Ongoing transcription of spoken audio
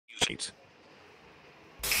right.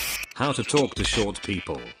 How to talk to short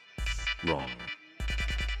people. Wrong.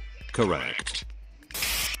 Correct.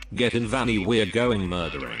 Get in Vanny, we're going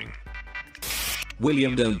murdering.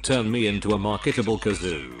 William, don't turn me into a marketable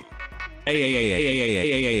kazoo.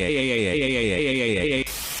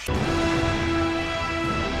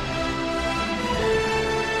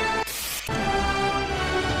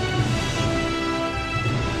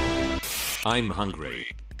 I'm hungry.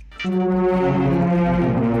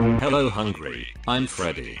 Hello hungry, I'm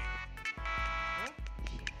Freddy.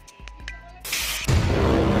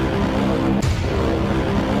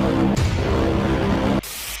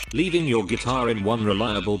 Leaving your guitar in one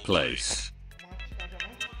reliable place.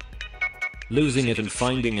 Losing it and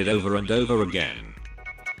finding it over and over again.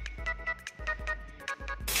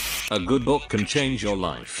 A good book can change your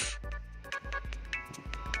life.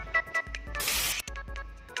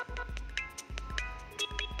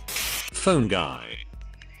 Phone guy.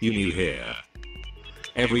 You new here.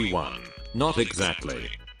 Everyone, not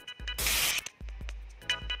exactly.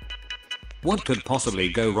 What could possibly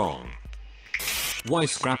go wrong? Why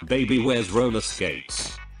Scrap Baby wears roller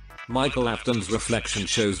skates? Michael Afton's reflection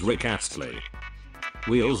shows Rick Astley.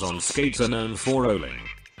 Wheels on skates are known for rolling.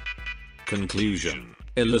 Conclusion.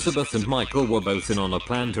 Elizabeth and Michael were both in on a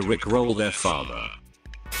plan to rickroll their father.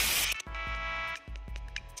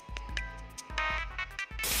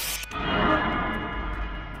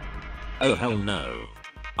 Oh hell no.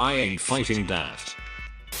 I ain't fighting that.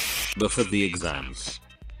 Before the exams.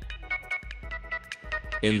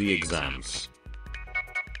 In the exams.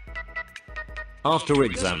 After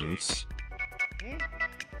exams.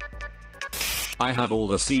 I have all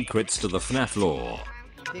the secrets to the FNAF lore.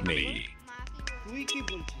 Me.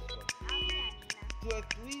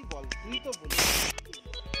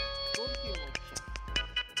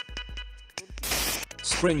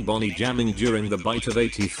 Spring Bonnie jamming during the bite of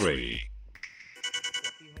 83.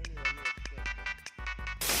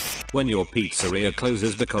 When your pizzeria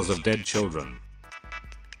closes because of dead children.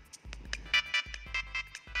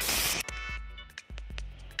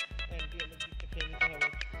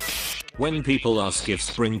 When people ask if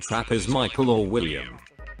Springtrap is Michael or William.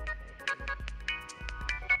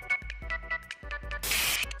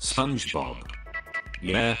 SpongeBob.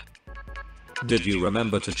 Yeah. Did you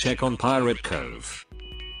remember to check on Pirate Cove?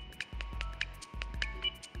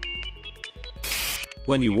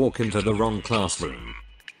 When you walk into the wrong classroom.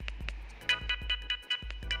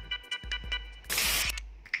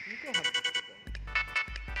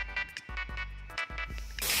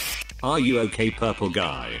 Are you okay, purple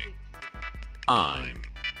guy? I'm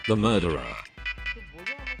the murderer.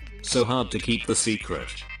 So hard to keep the secret.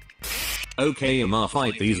 Okay, I'ma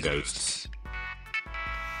fight these ghosts.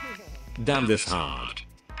 Damn, this hard.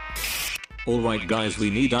 Alright guys, we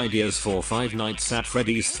need ideas for Five Nights at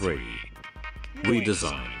Freddy's 3.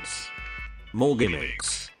 Redesigns. More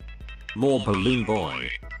gimmicks. More Balloon Boy.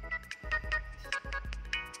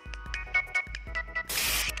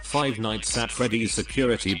 Five Nights at Freddy's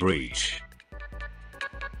security breach.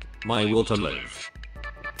 My will to live.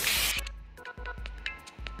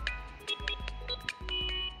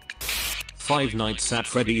 Five Nights at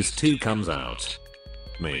Freddy's 2 comes out.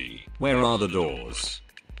 Me. Where are the doors?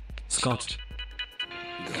 Scott.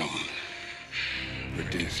 Gone.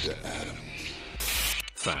 Reduced to atoms.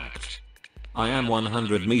 Fact. I am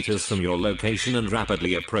 100 meters from your location and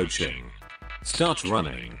rapidly approaching. Start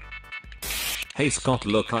running. Hey Scott,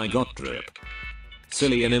 look, I got drip.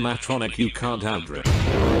 Silly animatronic, you can't have drip.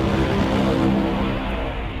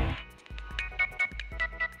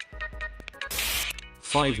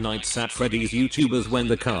 Five Nights at Freddy's YouTubers when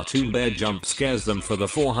the cartoon bear jump scares them for the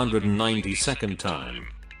 492nd time.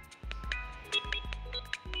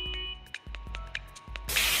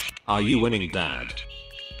 Are you winning, Dad?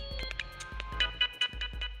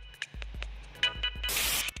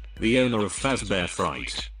 The owner of Fazbear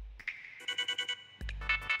Fright.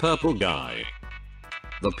 Purple guy.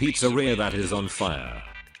 The pizzeria that is on fire.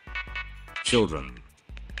 Children.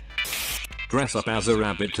 Dress up as a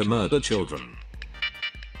rabbit to murder children.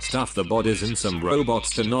 Stuff the bodies in some robots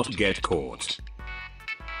to not get caught.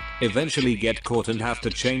 Eventually get caught and have to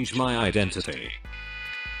change my identity.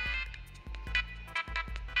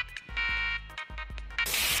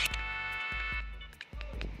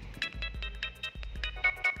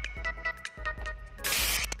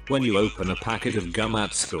 When you open a packet of gum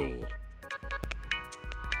at school.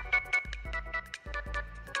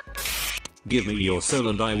 Give me your soul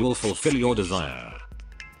and I will fulfill your desire.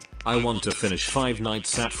 I want to finish Five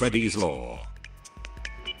Nights at Freddy's lore.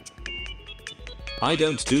 I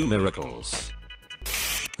don't do miracles.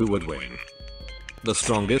 Who would win? The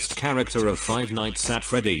strongest character of Five Nights at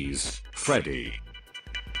Freddy's, Freddy.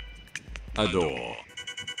 Adore.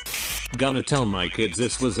 Gonna tell my kids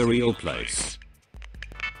this was a real place.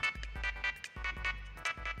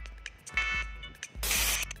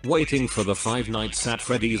 Waiting for the Five Nights at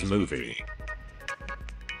Freddy's movie.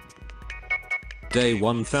 Day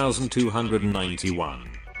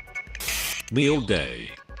 1291. Meal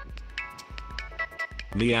day.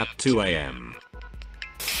 Me at 2 AM.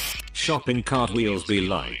 Shopping cartwheels be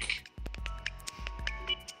like.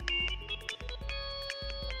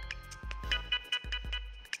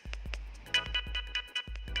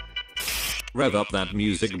 Rev up that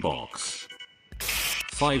music box.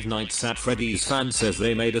 Five Nights at Freddy's fan says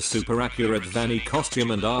they made a super accurate Vanny costume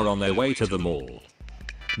and are on their way to the mall.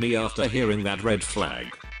 Me after hearing that red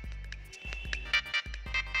flag.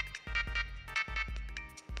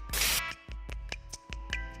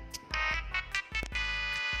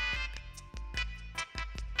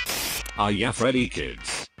 Ah yeah, Freddy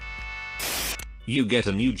kids. You get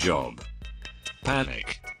a new job.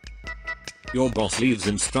 Panic. Your boss leaves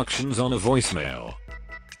instructions on a voicemail.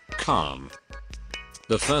 Calm.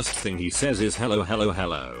 The first thing he says is hello hello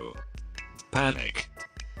hello. Panic.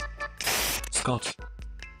 Scott.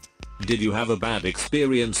 Did you have a bad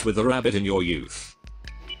experience with a rabbit in your youth?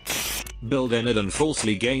 Build Enid and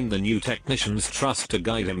falsely gain the new technician's trust to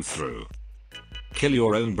guide him through. Kill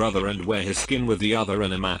your own brother and wear his skin with the other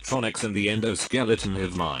animatronics and the endoskeleton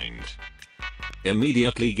hive mind.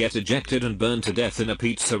 Immediately get ejected and burned to death in a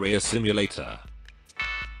pizzeria simulator.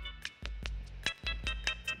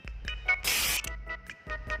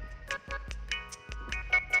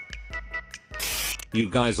 You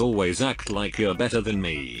guys always act like you're better than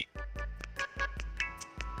me.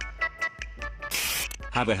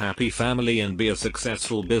 Have a happy family and be a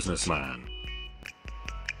successful businessman.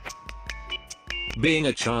 Being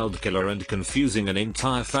a child killer and confusing an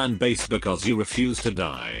entire fan base because you refuse to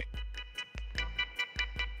die.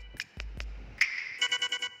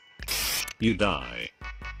 You die.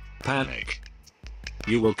 Panic.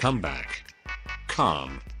 You will come back.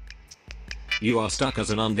 Calm. You are stuck as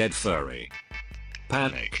an undead furry.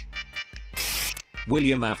 Panic.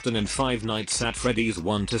 William Afton in Five Nights at Freddy's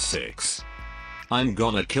 1-6. I'm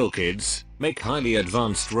gonna kill kids, make highly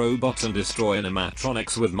advanced robots and destroy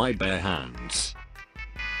animatronics with my bare hands.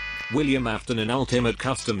 William Afton in Ultimate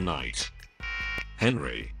Custom Night.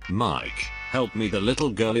 Henry, Mike, help me, the little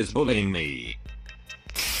girl is bullying me.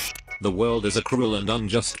 The world is a cruel and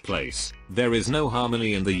unjust place. There is no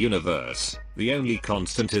harmony in the universe. The only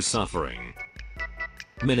constant is suffering.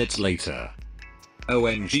 Minutes later.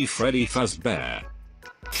 OMG Freddy Fazbear.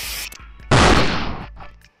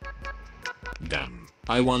 Damn,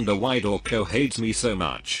 I wonder why Dorko hates me so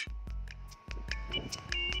much.